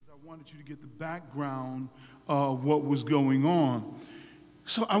wanted you to get the background of what was going on.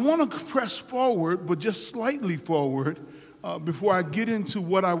 So I want to press forward, but just slightly forward, before I get into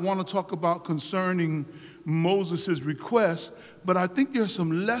what I want to talk about concerning Moses' request. But I think there are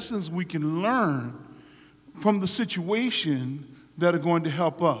some lessons we can learn from the situation that are going to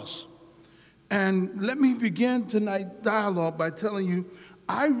help us. And let me begin tonight's dialogue by telling you,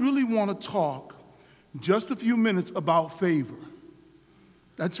 I really want to talk just a few minutes about favor.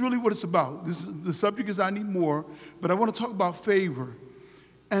 That's really what it's about. The subject is I need more, but I want to talk about favor.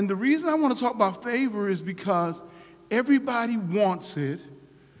 And the reason I want to talk about favor is because everybody wants it,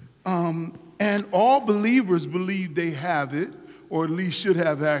 and all believers believe they have it, or at least should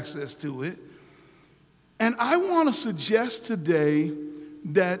have access to it. And I want to suggest today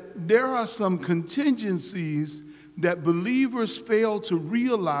that there are some contingencies that believers fail to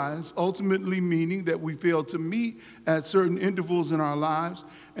realize, ultimately meaning that we fail to meet at certain intervals in our lives,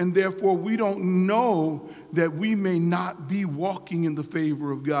 and therefore we don't know that we may not be walking in the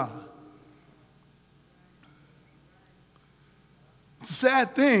favor of God. It's a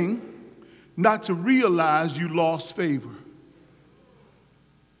sad thing not to realize you lost favor.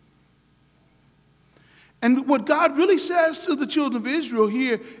 And what God really says to the children of Israel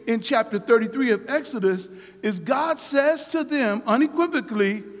here in chapter 33 of Exodus is God says to them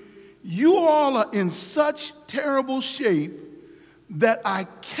unequivocally, you all are in such terrible shape that I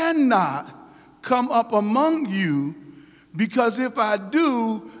cannot come up among you, because if I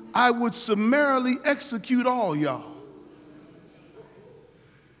do, I would summarily execute all y'all.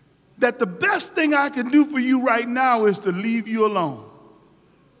 That the best thing I can do for you right now is to leave you alone.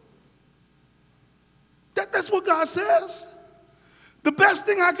 That's what God says. The best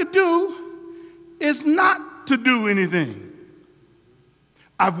thing I could do is not to do anything.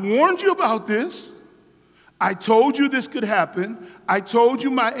 I've warned you about this. I told you this could happen. I told you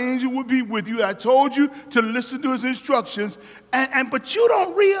my angel would be with you. I told you to listen to his instructions. But you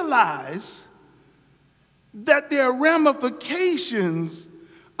don't realize that there are ramifications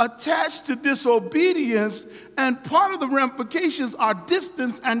attached to disobedience, and part of the ramifications are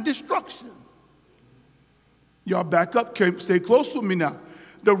distance and destruction. Y'all back up, stay close with me now.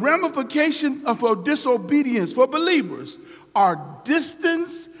 The ramification of disobedience for believers are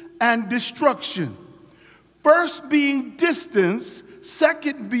distance and destruction. First being distance,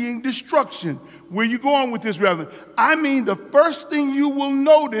 second being destruction. Where you going with this, Reverend? I mean, the first thing you will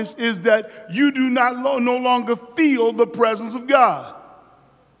notice is that you do not no longer feel the presence of God.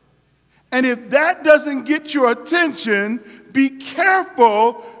 And if that doesn't get your attention, be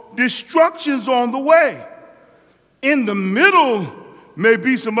careful, destruction's on the way. In the middle may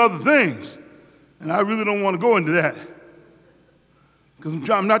be some other things, and I really don't want to go into that, because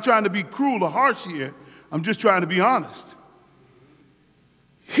I'm not trying to be cruel or harsh here. I'm just trying to be honest.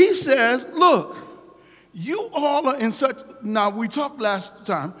 He says, look, you all are in such... Now, we talked last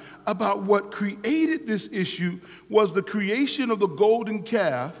time about what created this issue was the creation of the golden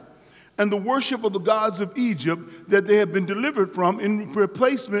calf and the worship of the gods of Egypt that they had been delivered from in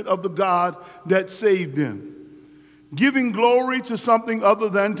replacement of the God that saved them, giving glory to something other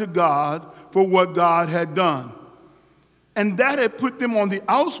than to God for what God had done. And that had put them on the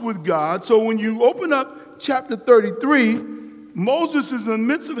outs with God. So when you open up chapter 33, Moses is in the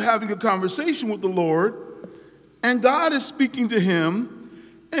midst of having a conversation with the Lord, and God is speaking to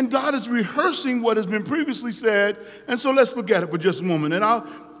him, and God is rehearsing what has been previously said. And so let's look at it for just a moment. And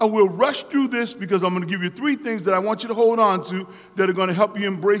I will rush through this because I'm going to give you three things that I want you to hold on to that are going to help you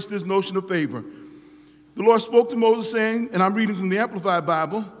embrace this notion of favor. The Lord spoke to Moses saying, and I'm reading from the Amplified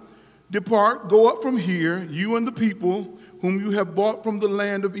Bible, depart, go up from here, you and the people whom you have bought from the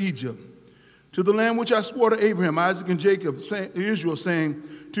land of Egypt, to the land which I swore to Abraham, Isaac, and Jacob, Israel, saying,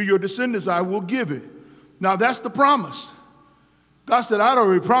 to your descendants I will give it. Now that's the promise. God said, I'd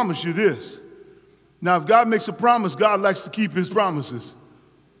already promised you this. Now if God makes a promise, God likes to keep his promises.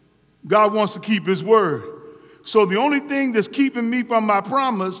 God wants to keep his word. So the only thing that's keeping me from my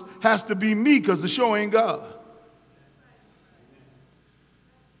promise has to be me, because the show ain't God.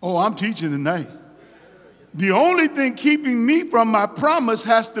 Oh, I'm teaching tonight. The only thing keeping me from my promise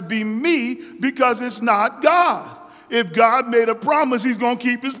has to be me, because it's not God. If God made a promise, he's going to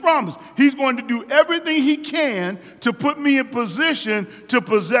keep his promise. He's going to do everything he can to put me in position to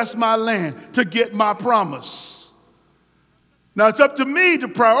possess my land, to get my promise. Now, it's up to me to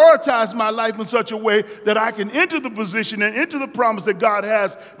prioritize my life in such a way that I can enter the position and enter the promise that God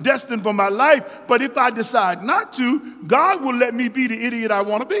has destined for my life. But if I decide not to, God will let me be the idiot I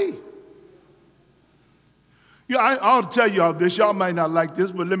want to be. Yeah, I'll tell y'all this. Y'all might not like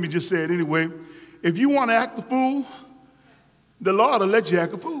this, but let me just say it anyway. If you want to act the fool, the Lord will let you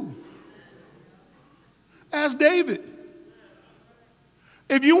act a fool. Ask David.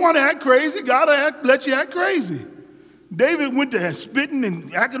 If you want to act crazy, God will let you act crazy. David went to spitting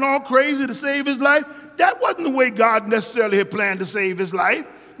and acting all crazy to save his life. That wasn't the way God necessarily had planned to save his life.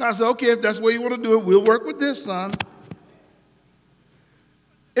 God said, okay, if that's the way you want to do it, we'll work with this, son.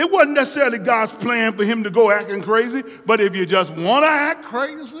 It wasn't necessarily God's plan for him to go acting crazy, but if you just want to act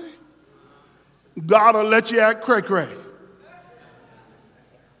crazy, God will let you act cray-cray.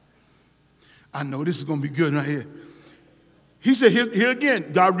 I know this is going to be good right here. He said, here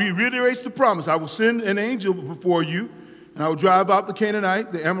again, God reiterates the promise. I will send an angel before you, and I will drive out the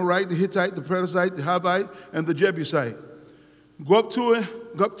Canaanite, the Amorite, the Hittite, the Perizzite, the Hivite, and the Jebusite. Go up to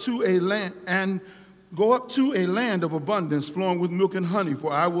a land of abundance flowing with milk and honey,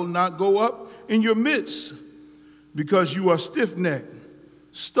 for I will not go up in your midst, because you are stiff-necked,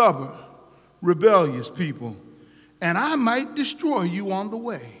 stubborn, rebellious people, and I might destroy you on the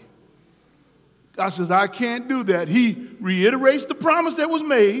way. God says, I can't do that. He reiterates the promise that was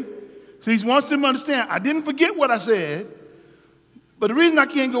made. So he wants them to understand, I didn't forget what I said, but the reason I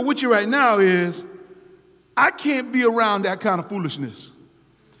can't go with you right now is I can't be around that kind of foolishness.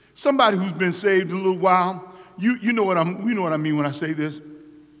 Somebody who's been saved a little while, you know what I mean when I say this.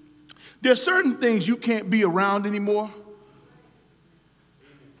 There are certain things you can't be around anymore.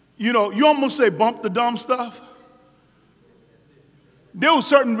 You know, you almost say bump the dumb stuff. There were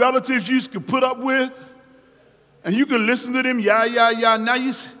certain relatives you could put up with, and you could listen to them, yeah. Now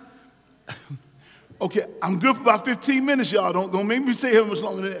you say, okay, I'm good for about 15 minutes, y'all. Don't make me say how much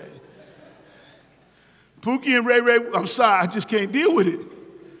longer than that. Pookie and Ray, I'm sorry, I just can't deal with it.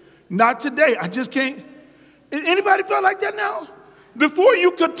 Not today, I just can't. Anybody feel like that now? Before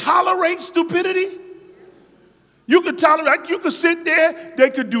you could tolerate stupidity, you could sit there, they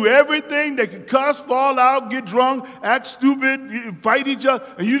could do everything, they could cuss, fall out, get drunk, act stupid, fight each other,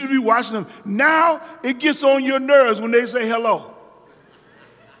 and you just be watching them. Now, it gets on your nerves when they say hello.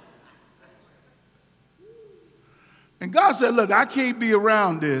 And God said, look, I can't be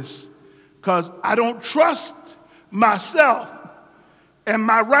around this because I don't trust myself and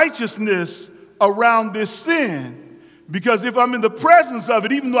my righteousness around this sin. Because if I'm in the presence of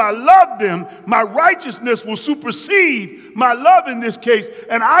it, even though I love them, my righteousness will supersede my love in this case,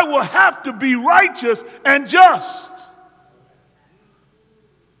 and I will have to be righteous and just.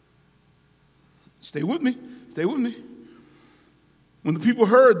 Stay with me. Stay with me. When the people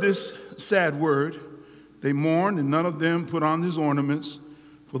heard this sad word, they mourned, and none of them put on his ornaments.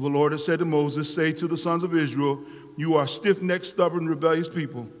 For the Lord had said to Moses, say to the sons of Israel, you are stiff-necked, stubborn, rebellious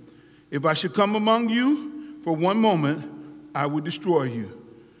people. If I should come among you for one moment, I would destroy you.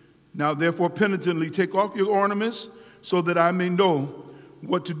 Now, therefore, penitently take off your ornaments so that I may know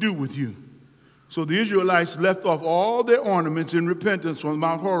what to do with you. So the Israelites left off all their ornaments in repentance from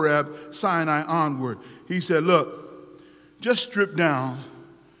Mount Horeb, Sinai onward. He said, look, just strip down,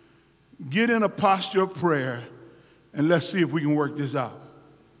 get in a posture of prayer, and let's see if we can work this out.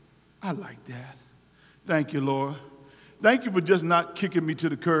 I like that. Thank you, Lord. Thank you for just not kicking me to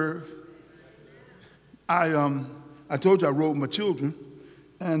the curb. I told you I rode with my children,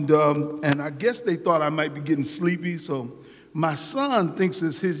 and I guess they thought I might be getting sleepy, so my son thinks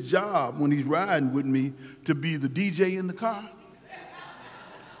it's his job when he's riding with me to be the DJ in the car.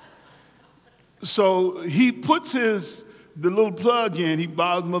 So he puts the little plug in, he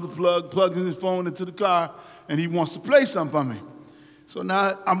borrows another plug, plugs in his phone into the car, and he wants to play something for me. So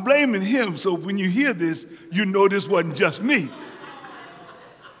now I'm blaming him, so when you hear this, you know this wasn't just me.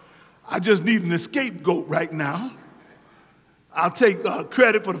 I just need an scapegoat right now. I'll take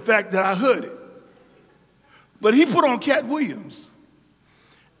credit for the fact that I heard it. But he put on Cat Williams.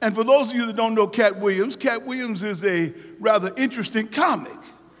 And for those of you that don't know Cat Williams is a rather interesting comic.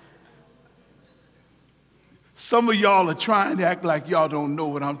 Some of y'all are trying to act like y'all don't know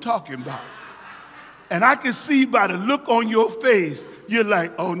what I'm talking about. And I can see by the look on your face, you're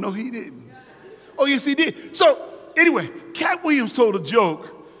like, oh, no, he didn't. Oh, yes, he did. So anyway, Cat Williams told a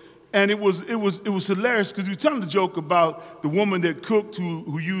joke. And it was hilarious because he was telling the joke about the woman that cooked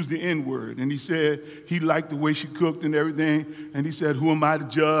who used the N-word. And he said he liked the way she cooked and everything. And he said, who am I to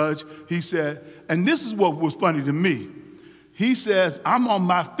judge? He said, and this is what was funny to me. He says, I'm on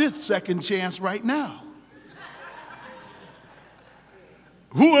my 5th second chance right now.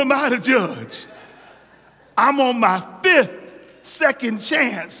 Who am I to judge? I'm on my 5th second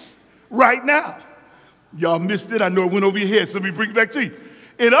chance right now. Y'all missed it. I know it went over your head, so let me bring it back to you.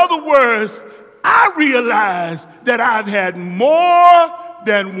 In other words, I realize that I've had more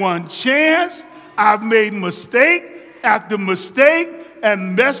than one chance. I've made mistake after mistake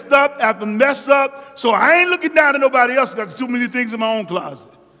and messed up after mess up. So I ain't looking down at nobody else. I got too many things in my own closet.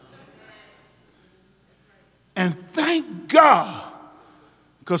 And thank God,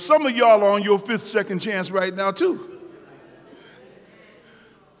 because some of y'all are on your fifth second chance right now too.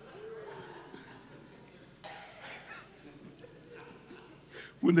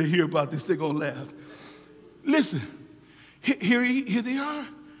 When they hear about this, they're going to laugh. Listen, here they are.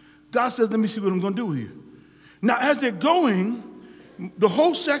 God says, let me see what I'm going to do with you. Now, as they're going, the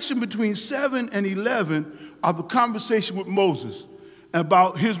whole section between 7 and 11 are the conversation with Moses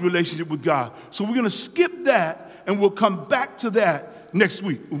about his relationship with God. So we're going to skip that, and we'll come back to that next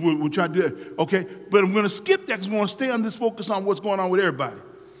week. We'll try to do it, okay? But I'm going to skip that because we want to stay on this focus on what's going on with everybody.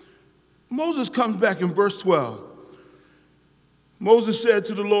 Moses comes back in verse 12. Moses said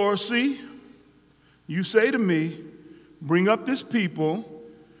to the Lord, see, you say to me, bring up this people,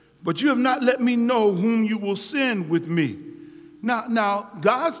 but you have not let me know whom you will send with me. Now,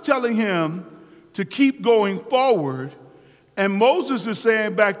 God's telling him to keep going forward, and Moses is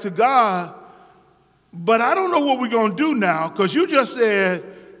saying back to God, but I don't know what we're going to do now, because you just said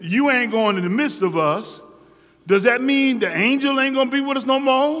you ain't going in the midst of us. Does that mean the angel ain't going to be with us no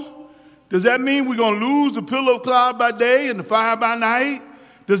more? Does that mean we're going to lose the pillar of cloud by day and the fire by night?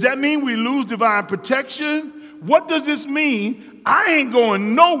 Does that mean we lose divine protection? What does this mean? I ain't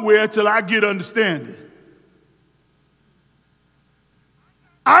going nowhere till I get understanding.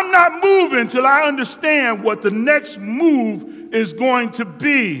 I'm not moving till I understand what the next move is going to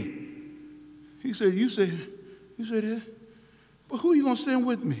be. He said, you said that? But who are you going to send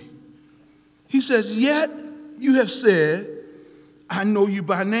with me? He says, yet you have said, I know you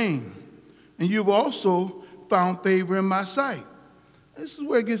by name. And you've also found favor in my sight. This is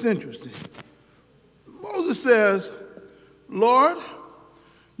where it gets interesting. Moses says, Lord,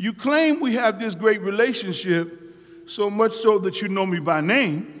 you claim we have this great relationship, so much so that you know me by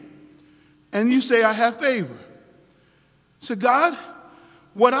name, and you say I have favor. So God,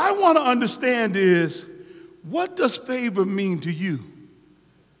 what I want to understand is, what does favor mean to you?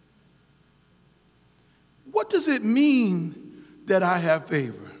 What does it mean that I have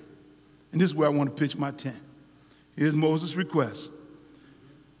favor? And this is where I want to pitch my tent. Here's Moses' request.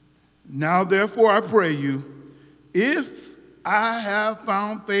 Now, therefore, I pray you, if I have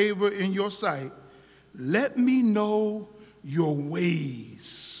found favor in your sight, let me know your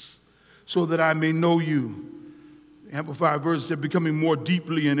ways so that I may know you. The Amplified Version said, becoming more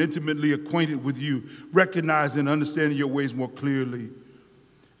deeply and intimately acquainted with you, recognizing and understanding your ways more clearly.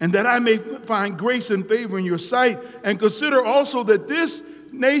 And that I may find grace and favor in your sight, and consider also that this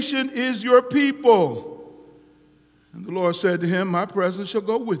nation is your people. And the Lord said to him, my presence shall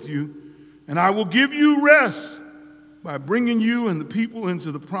go with you, and I will give you rest by bringing you and the people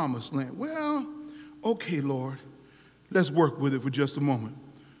into the promised land. Well, okay, Lord, let's work with it for just a moment.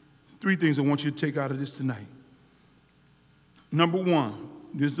 3 things I want you to take out of this tonight. Number 1,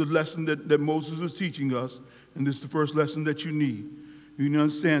 this is the lesson that Moses is teaching us, and this is the first lesson that you need. You need to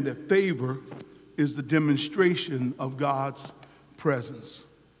understand that favor is the demonstration of God's presence.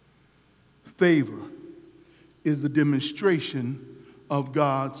 Favor is the demonstration of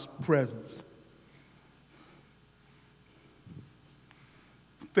God's presence.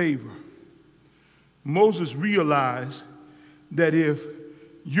 Favor. Moses realized that if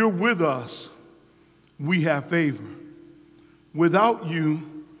you're with us, we have favor. Without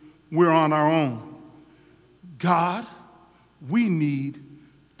you, we're on our own. God, we need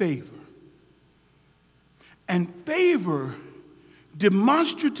favor. And favor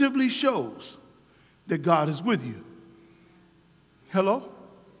demonstratively shows that God is with you. Hello?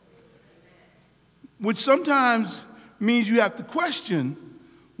 Which sometimes means you have to question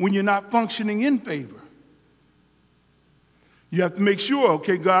when you're not functioning in favor. You have to make sure,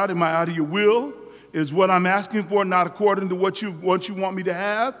 okay, God, am I out of your will? Is what I'm asking for not according to what you want me to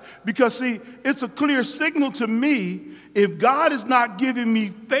have? Because, see, it's a clear signal to me if God is not giving me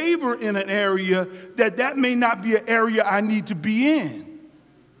favor in an area, that may not be an area I need to be in.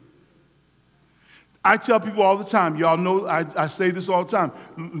 I tell people all the time, y'all know I say this all the time.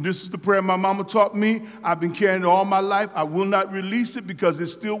 This is the prayer my mama taught me. I've been carrying it all my life. I will not release it because it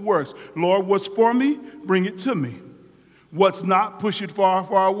still works. Lord, what's for me? Bring it to me. What's not, push it far,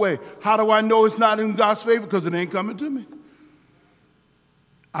 far away. How do I know it's not in God's favor? Because it ain't coming to me.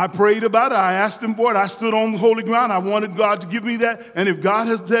 I prayed about it. I asked him for it. I stood on holy ground. I wanted God to give me that. And if God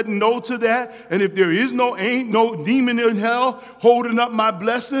has said no to that, and if there is ain't no demon in hell holding up my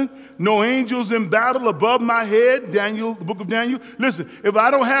blessing, no angels in battle above my head, Daniel, the book of Daniel. Listen, if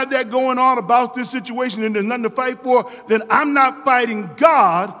I don't have that going on about this situation and there's nothing to fight for, then I'm not fighting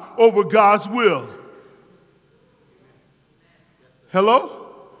God over God's will.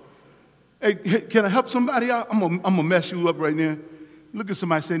 Hello? Hey, can I help somebody out? I'm gonna mess you up right now. Look at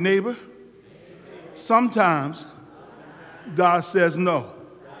somebody, say, neighbor, Sometimes God says no.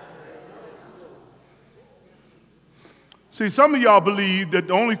 See, some of y'all believe that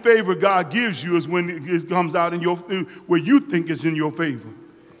the only favor God gives you is when it comes out in where you think it's in your favor.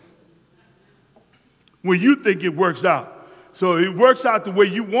 When you think it works out. So if it works out the way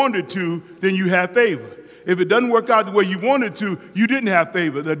you wanted to, then you have favor. If it doesn't work out the way you wanted to, you didn't have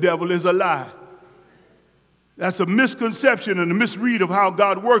favor. The devil is a lie. That's a misconception and a misread of how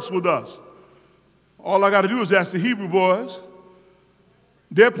God works with us. All I got to do is ask the Hebrew boys.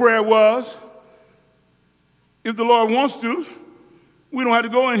 Their prayer was, if the Lord wants to, we don't have to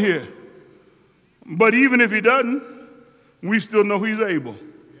go in here. But even if he doesn't, we still know he's able.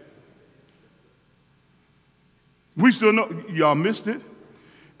 We still know. Y'all missed it.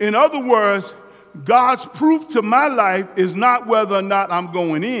 In other words, God's proof to my life is not whether or not I'm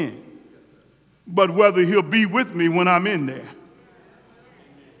going in, but whether he'll be with me when I'm in there.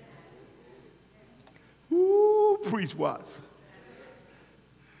 Ooh, preach, Watts.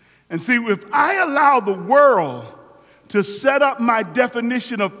 And see, if I allow the world to set up my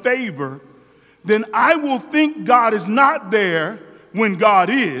definition of favor, then I will think God is not there when God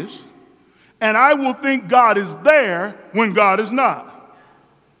is, and I will think God is there when God is not.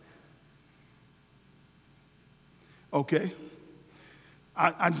 Okay.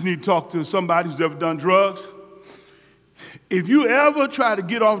 I just need to talk to somebody who's ever done drugs. If you ever try to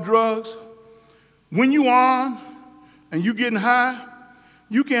get off drugs, when you on and you getting high,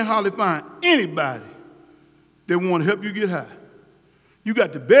 you can't hardly find anybody that want to help you get high. You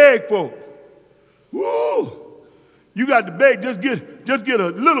got to beg folk. Woo! You got to beg, just get a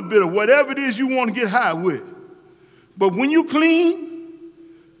little bit of whatever it is you want to get high with. But when you clean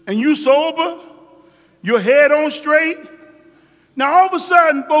and you sober, your head on straight, now all of a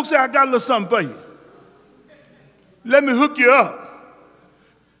sudden folks say, I got a little something for you. Let me hook you up.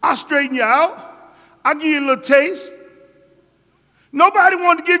 I'll straighten you out. I'll give you a little taste. Nobody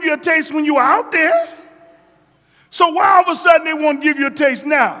wanted to give you a taste when you were out there. So why all of a sudden they want to give you a taste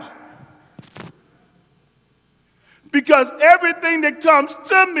now? Because everything that comes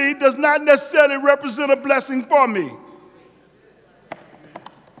to me does not necessarily represent a blessing for me.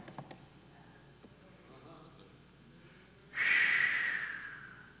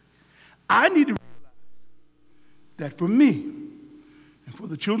 I need to realize that for me and for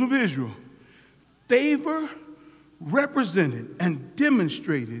the children of Israel, favor represented and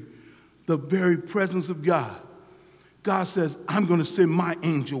demonstrated the very presence of God. God says, I'm going to send my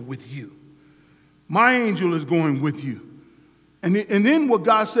angel with you. My angel is going with you. And then what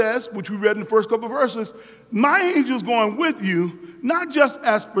God says, which we read in the first couple of verses, my angel is going with you, not just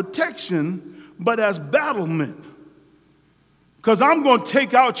as protection, but as battlement. Because I'm going to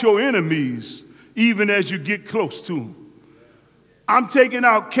take out your enemies even as you get close to them. I'm taking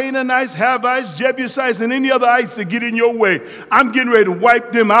out Canaanites, Havites, Jebusites, and any other ites that get in your way. I'm getting ready to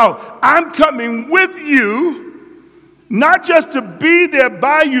wipe them out. I'm coming with you, not just to be there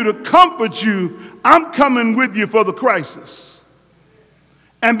by you to comfort you. I'm coming with you for the crisis.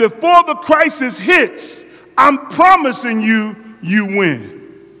 And before the crisis hits, I'm promising you, you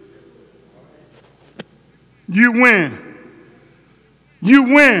win. You win. You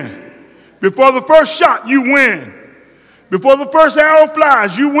win. Before the first shot, you win. Before the first arrow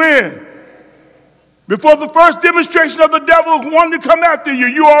flies, you win. Before the first demonstration of the devil wanting to come after you,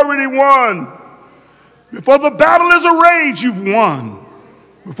 you already won. Before the battle is arranged, you've won.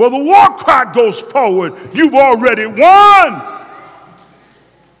 Before the war cry goes forward, you've already won.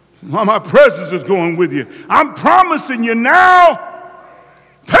 My presence is going with you. I'm promising you now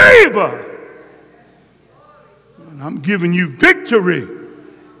favor. And I'm giving you victory.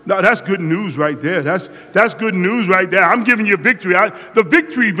 No, that's good news right there. That's good news right there. I'm giving you victory. The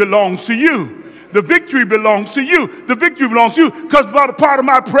victory belongs to you. The victory belongs to you. The victory belongs to you because part of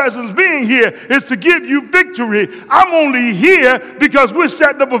my presence being here is to give you victory. I'm only here because we're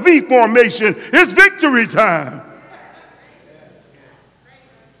setting up a V formation. It's victory time.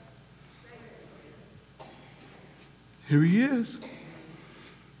 Here he is.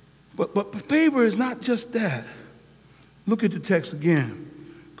 But favor is not just that. Look at the text again.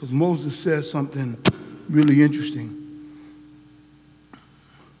 Because Moses says something really interesting.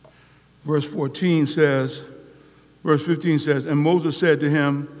 Verse 15 says, and Moses said to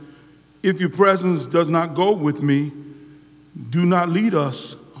him, if your presence does not go with me, do not lead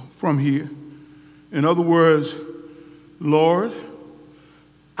us from here. In other words, Lord,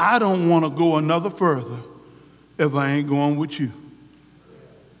 I don't want to go another further if I ain't going with you.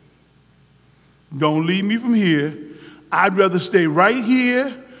 Don't lead me from here. I'd rather stay right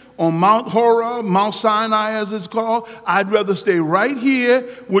here on Mount Horeb, Mount Sinai as it's called. I'd rather stay right here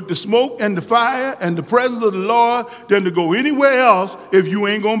with the smoke and the fire and the presence of the Lord than to go anywhere else if you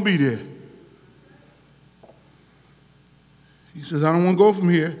ain't going to be there. He says, I don't want to go from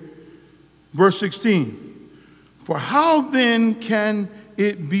here. Verse 16, for how then can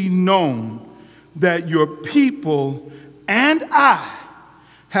it be known that your people and I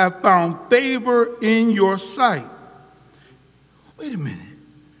have found favor in your sight? Wait a minute.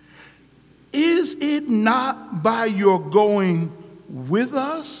 Is it not by your going with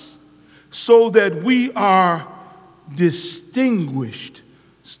us so that we are distinguished?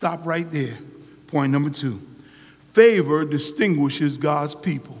 Stop right there. Point number 2. Favor distinguishes God's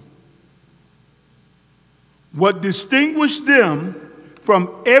people. What distinguished them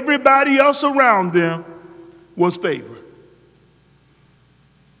from everybody else around them was favor.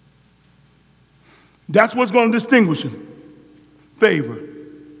 That's what's going to distinguish them. Favor.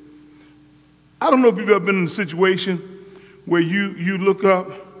 I don't know if you've ever been in a situation where you look up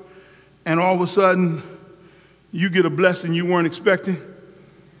and all of a sudden you get a blessing you weren't expecting.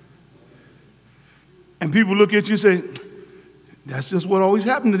 And people look at you and say, that's just what always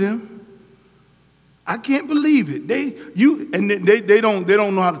happened to them. I can't believe it. They don't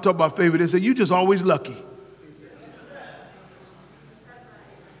know how to talk about favor. They say, you just always lucky.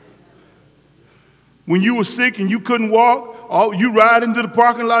 When you were sick and you couldn't walk, you ride into the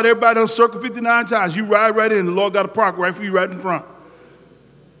parking lot, everybody done circle 59 times. You ride right in, the Lord got a park right for you right in front.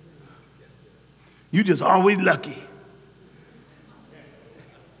 You just always lucky.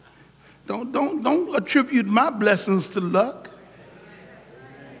 Don't attribute my blessings to luck.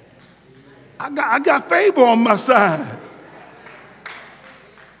 I got favor on my side.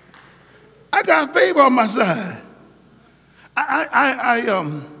 I got favor on my side.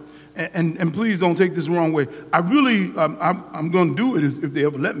 And please don't take this the wrong way. I really, I'm going to do it if they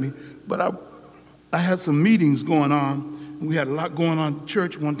ever let me. But I had some meetings going on. And we had a lot going on at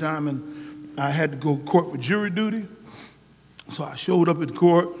church one time, and I had to go to court for jury duty. So I showed up at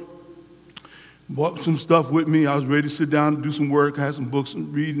court, bought some stuff with me. I was ready to sit down and do some work. I had some books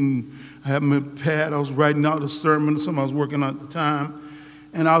and reading. I had my pad. I was writing out a sermon, something I was working on at the time.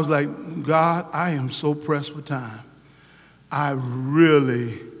 And I was like, God, I am so pressed for time. I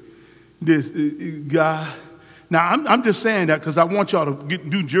really, God. Now, I'm just saying that because I want y'all to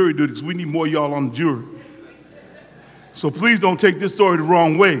do jury duty because we need more of y'all on the jury. So please don't take this story the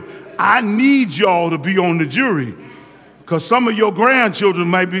wrong way. I need y'all to be on the jury because some of your grandchildren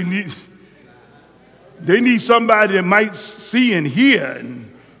might be, they need somebody that might see and hear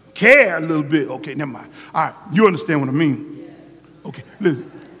and care a little bit. Okay, never mind. All right, you understand what I mean? Okay,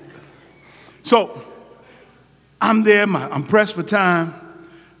 listen. So I'm there. I'm pressed for time.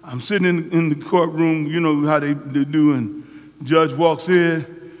 I'm sitting in the courtroom. You know how they do, and the judge walks in.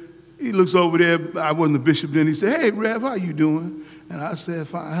 He looks over there. I wasn't the bishop then. He said, hey, Rev, how you doing? And I said,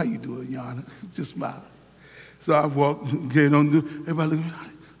 fine. How you doing, Your Honor? Just smile. So I walked, get on. Everybody look,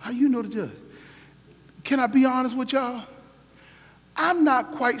 how you know the judge? Can I be honest with y'all? I'm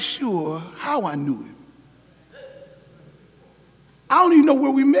not quite sure how I knew him. I don't even know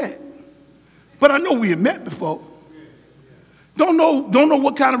where we met. But I know we had met before. Don't know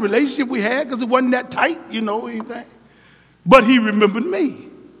what kind of relationship we had because it wasn't that tight, anything. But he remembered me.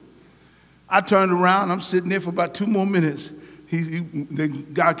 I turned around. I'm sitting there for about 2 more minutes. The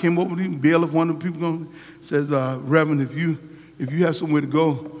guy came over to me, bailiff, one of the people says, Reverend, if you have somewhere to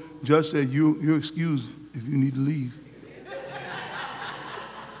go, judge said you're excused if you need to leave.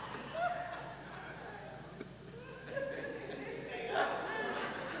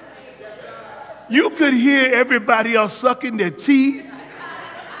 You could hear everybody else sucking their teeth,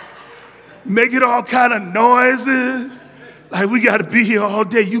 making all kind of noises. Like, we got to be here all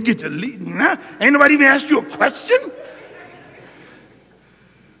day. You get to leave. Nah, ain't nobody even asked you a question?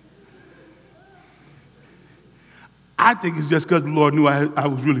 I think it's just because the Lord knew I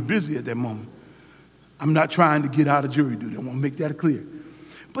was really busy at that moment. I'm not trying to get out of jury duty. I want to make that clear.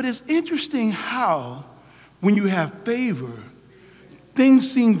 But it's interesting how, when you have favor,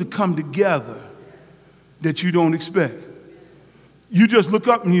 things seem to come together that you don't expect. You just look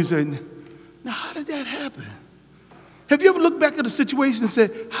up and you say, now how did that happen? Have you ever looked back at a situation and said,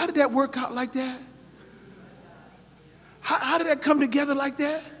 how did that work out like that? How did that come together like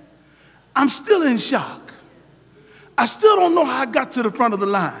that? I'm still in shock. I still don't know how I got to the front of the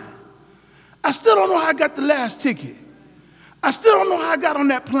line. I still don't know how I got the last ticket. I still don't know how I got on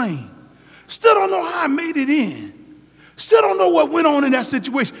that plane. Still don't know how I made it in. Still don't know what went on in that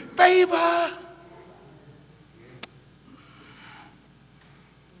situation. Favor.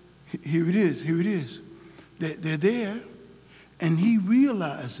 Here it is. They're there, And he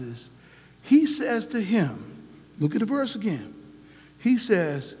realizes, he says to him, look at the verse again. He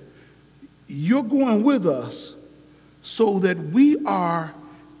says, you're going with us so that we are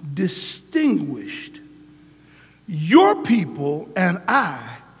distinguished, your people and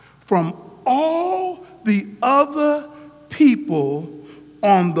I, from all the other people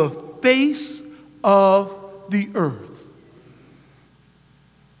on the face of the earth.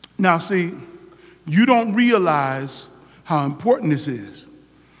 Now, see, you don't realize how important this is.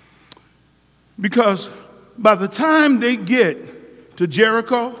 Because by the time they get to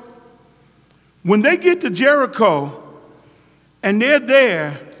Jericho, when they get to Jericho and they're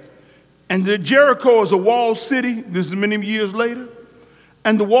there, and the Jericho is a walled city, this is many years later,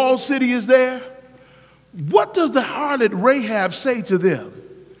 and the walled city is there, what does the harlot Rahab say to them?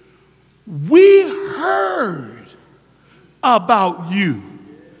 We heard about you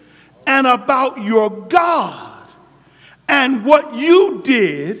and about your God and what you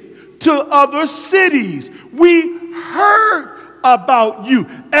did to other cities. We heard about you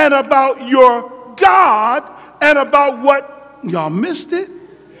and about your God and about what, y'all missed it?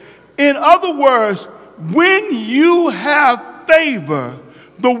 In other words, when you have favor,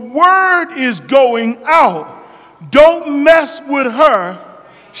 the word is going out. Don't mess with her.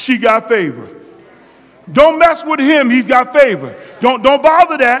 She got favor. Don't mess with him. He's got favor. Don't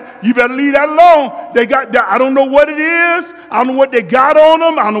bother that. You better leave that alone. They got that. I don't know what it is. I don't know what they got on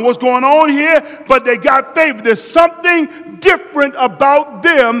them. I don't know what's going on here, but they got favor. There's something different about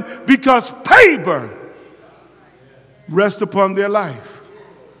them because favor rests upon their life.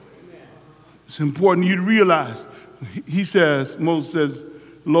 It's important you to realize. He says, Moses says,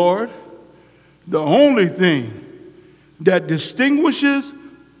 Lord, the only thing that distinguishes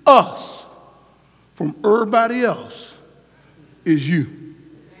us from everybody else is you.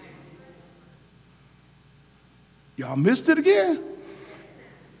 Y'all missed it again.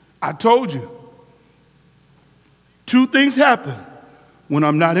 I told you. Two things happen when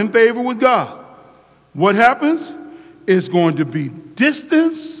I'm not in favor with God. What happens? It's going to be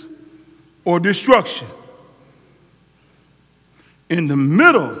distance or destruction. In the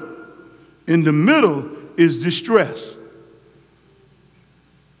middle is distress.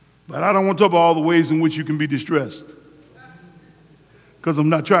 But I don't want to talk about all the ways in which you can be distressed, because I'm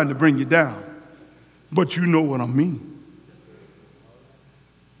not trying to bring you down. But you know what I mean.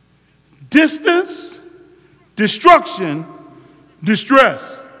 Distance, destruction,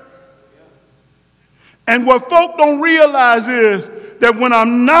 distress. And what folk don't realize is that when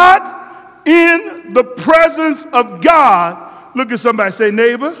I'm not in the presence of God, look at somebody, say,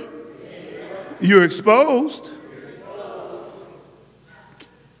 neighbor, you're exposed.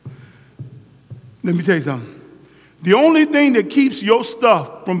 Let me tell you something. The only thing that keeps your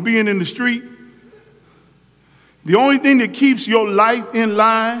stuff from being in the street, the only thing that keeps your life in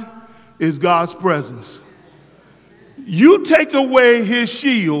line is God's presence. You take away his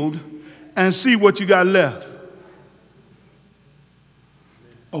shield and see what you got left.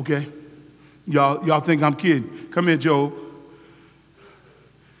 Okay. Y'all think I'm kidding. Come here, Job.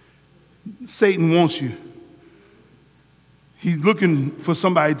 Satan wants you. He's looking for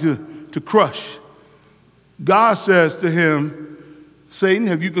somebody to crush. God says to him, Satan,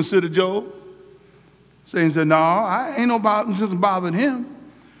 have you considered Job? Satan said, no, I ain't no bothering him,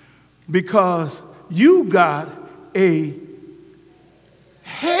 because you got a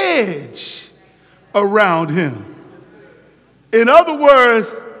hedge around him. In other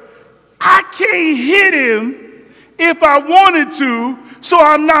words, I can't hit him if I wanted to, so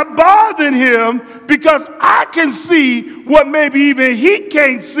I'm not bothering him because I can see what maybe even he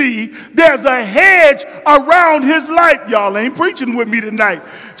can't see. There's a hedge around his life. Y'all ain't preaching with me tonight.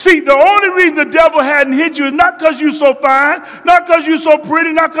 See, the only reason the devil hadn't hit you is not because you're so fine, not because you're so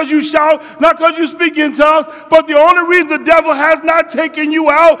pretty, not because you shout, not because you speak in tongues, but the only reason the devil has not taken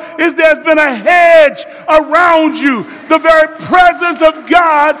you out is there's been a hedge around you. The very presence of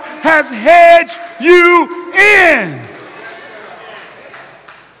God has hedged you in.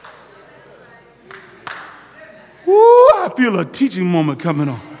 Ooh, I feel a teaching moment coming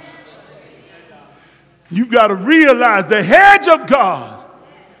on. You've got to realize the hedge of God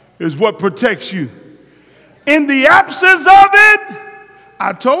is what protects you. In the absence of it,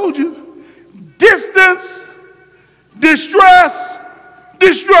 I told you, distance, distress,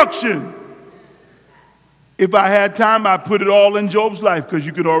 destruction. If I had time, I'd put it all in Job's life because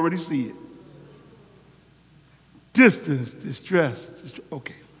you could already see it. Distance, distress.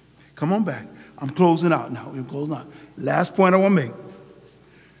 Okay, come on back. I'm closing out now. We're closing out. Last point I want to make.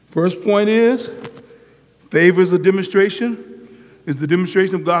 First point is, favor is the demonstration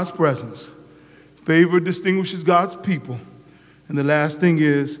of God's presence. Favor distinguishes God's people. And the last thing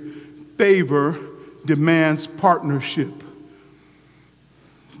is favor demands partnership.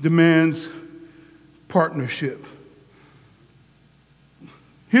 Demands partnership.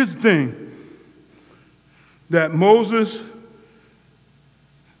 Here's the thing, that Moses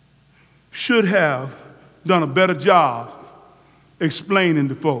should have done a better job explaining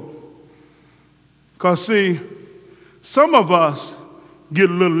to folk. Because see, some of us get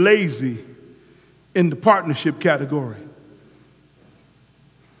a little lazy in the partnership category.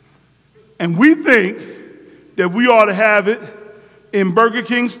 And we think that we ought to have it in Burger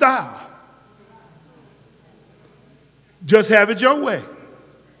King style. Just have it your way.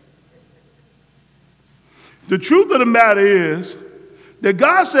 The truth of the matter is that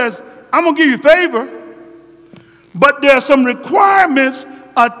God says, I'm going to give you favor, but there are some requirements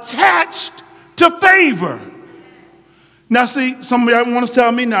attached to favor. Now, see, some of y'all want to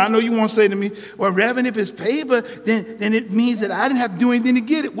tell me, now I know you want to say to me, well, Reverend, if it's favor, then it means that I didn't have to do anything to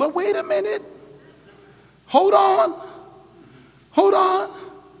get it. Well, wait a minute. Hold on. Hold on.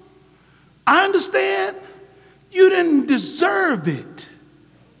 I understand you didn't deserve it.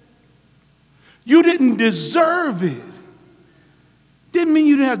 You didn't deserve it. Didn't mean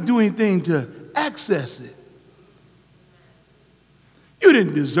you didn't have to do anything to access it. You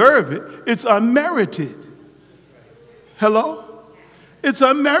didn't deserve it. It's unmerited. Hello? It's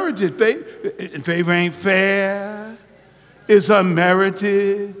unmerited. Favor ain't fair. It's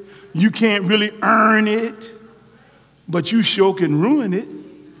unmerited. You can't really earn it, but you sure can ruin it.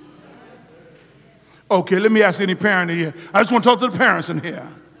 Okay, let me ask any parent in here. I just want to talk to the parents in here.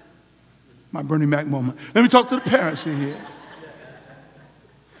 My Bernie Mac moment. Let me talk to the parents in here.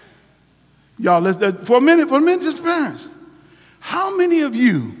 Y'all, for a minute, just the parents. How many of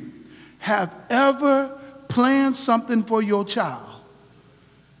you have ever planned something for your child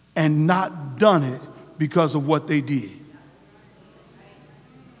and not done it because of what they did?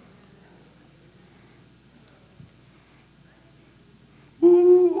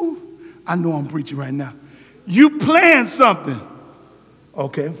 Ooh, I know I'm preaching right now. You planned something.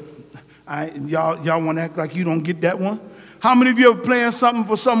 Okay. Y'all want to act like you don't get that one? How many of you ever planned something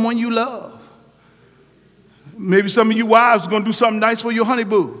for someone you love? Maybe some of you wives are going to do something nice for your honey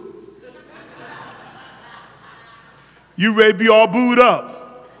boo. You ready to be all booed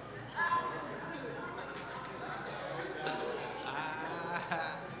up.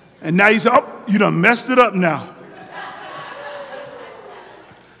 And now you say, oh, you done messed it up now.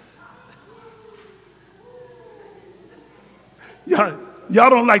 Y'all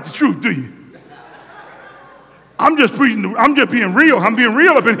don't like the truth, do you? I'm just preaching, I'm just being real. I'm being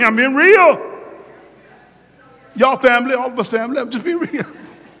real up in here. I'm being real. Y'all family, all of us family, I'm just being real.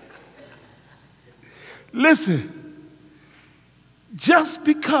 Listen, just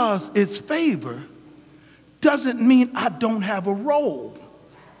because it's favor doesn't mean I don't have a role.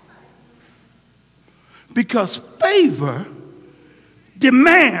 Because favor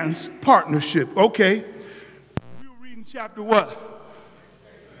demands partnership. Okay, we were reading chapter what?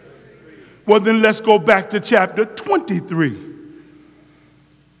 Well, then let's go back to chapter 23.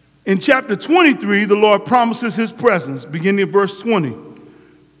 In chapter 23, the Lord promises his presence, beginning at verse 20.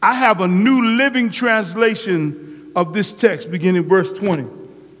 I have a New Living Translation of this text, beginning at verse 20.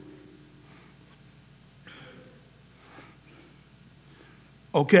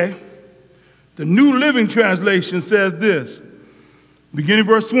 Okay? The New Living Translation says this, beginning at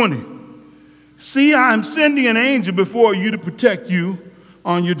verse 20. See, I am sending an angel before you to protect you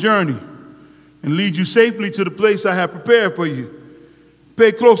on your journey and lead you safely to the place I have prepared for you.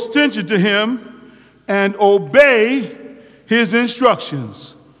 Pay close attention to him and obey his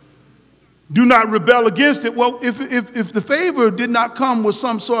instructions. Do not rebel against it. Well, if the favor did not come with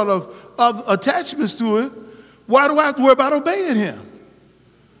some sort of attachments to it, why do I have to worry about obeying him?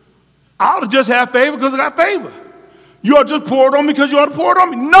 I ought to just have favor because I got favor. You ought to just pour it on me because you ought to pour it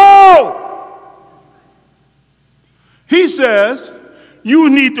on me. No! He says,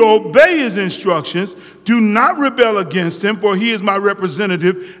 you need to obey his instructions. Do not rebel against him, for he is my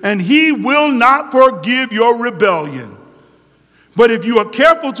representative, and he will not forgive your rebellion. But if you are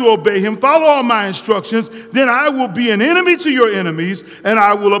careful to obey him, follow all my instructions, then I will be an enemy to your enemies, and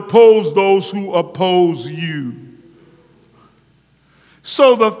I will oppose those who oppose you.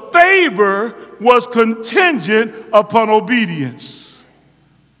 So the favor was contingent upon obedience.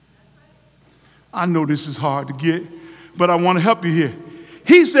 I know this is hard to get, but I want to help you here.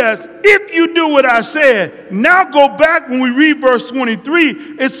 He says, if you do what I said, now go back when we read verse 23,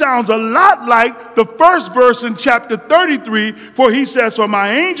 it sounds a lot like the first verse in chapter 33, for he says, for my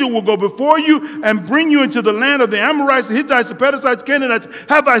angel will go before you and bring you into the land of the Amorites, the Hittites, the Perizzites, Canaanites,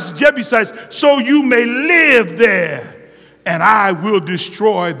 Havites, Jebusites, so you may live there and I will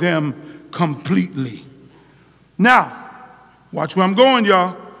destroy them completely. Now, watch where I'm going,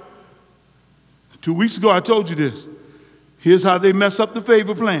 y'all. 2 weeks ago, I told you this. Here's how they mess up the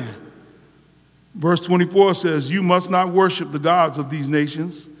favor plan. Verse 24 says, you must not worship the gods of these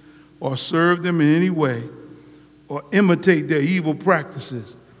nations or serve them in any way or imitate their evil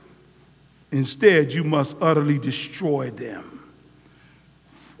practices. Instead, you must utterly destroy them.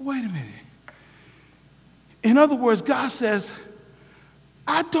 Wait a minute. In other words, God says,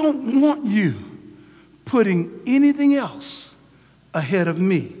 I don't want you putting anything else ahead of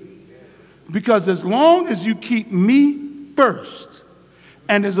me. Because as long as you keep me first,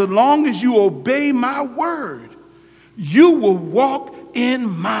 and as long as you obey my word, you will walk in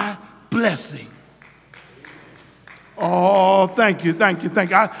my blessing. Oh, thank you.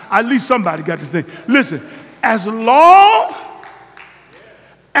 At least somebody got this thing. Listen, as long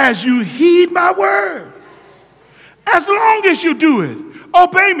as you heed my word, as long as you do it,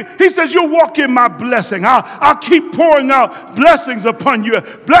 obey me. He says, you'll walk in my blessing. I'll keep pouring out blessings upon you.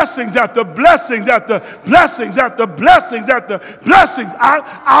 Blessings after blessings after blessings after blessings after blessings.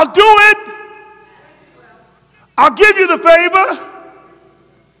 I'll do it. I'll give you the favor.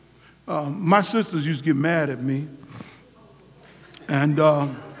 My sisters used to get mad at me. And I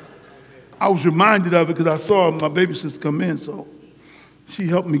was reminded of it because I saw my baby sister come in. So she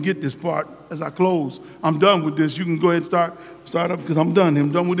helped me get this part as I close. I'm done with this. You can go ahead and start up because I'm done.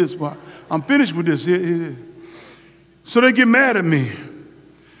 I'm done with this part. I'm finished with this. So they get mad at me.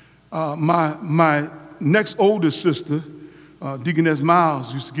 My next oldest sister, Deaconess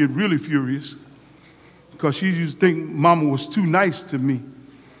Miles, used to get really furious because she used to think Mama was too nice to me.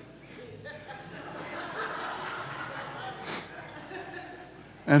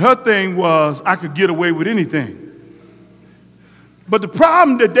 And her thing was I could get away with anything. But the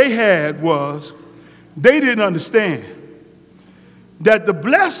problem that they had was they didn't understand that the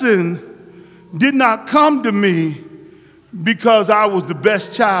blessing did not come to me because I was the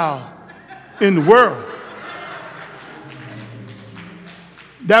best child in the world.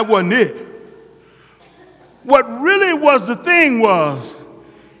 That wasn't it. What really was the thing was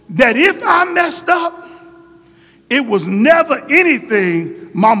that if I messed up, it was never anything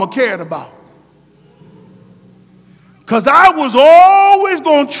Mama cared about. Because I was always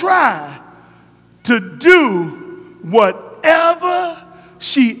going to try to do whatever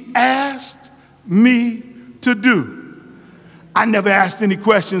she asked me to do. I never asked any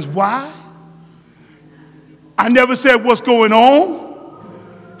questions why. I never said what's going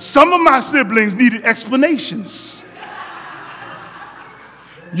on. Some of my siblings needed explanations.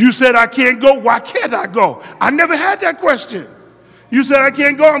 You said I can't go. Why can't I go? I never had that question. You said I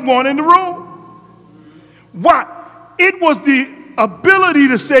can't go. I'm going in the room. Why? It was the ability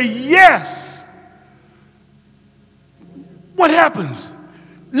to say yes. What happens?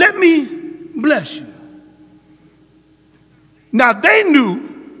 Let me bless you. Now they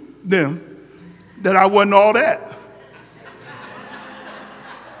knew that I wasn't all that.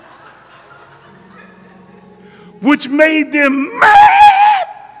 Which made them mad.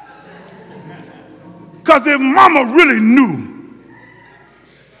 Because if Mama really knew,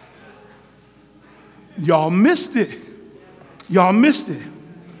 y'all missed it. Y'all missed it.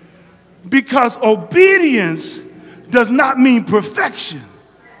 Because obedience does not mean perfection.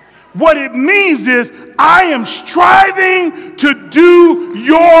 What it means is I am striving to do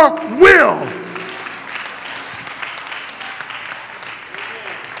your will.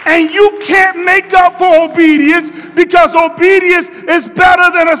 And you can't make up for obedience because obedience is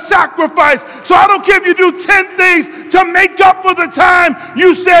better than a sacrifice. So I don't care if you do 10 things to make up for the time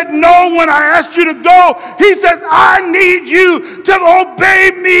you said no when I asked you to go. He says, I need you to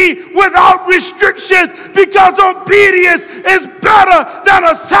obey me without restrictions because obedience is better than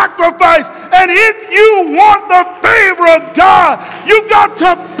a sacrifice. And if you want the favor of God, you've got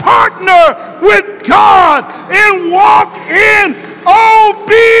to partner with God and walk in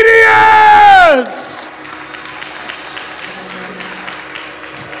obedience.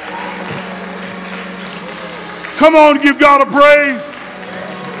 Come on, give God a praise.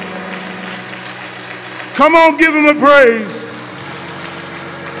 Come on, give him a praise.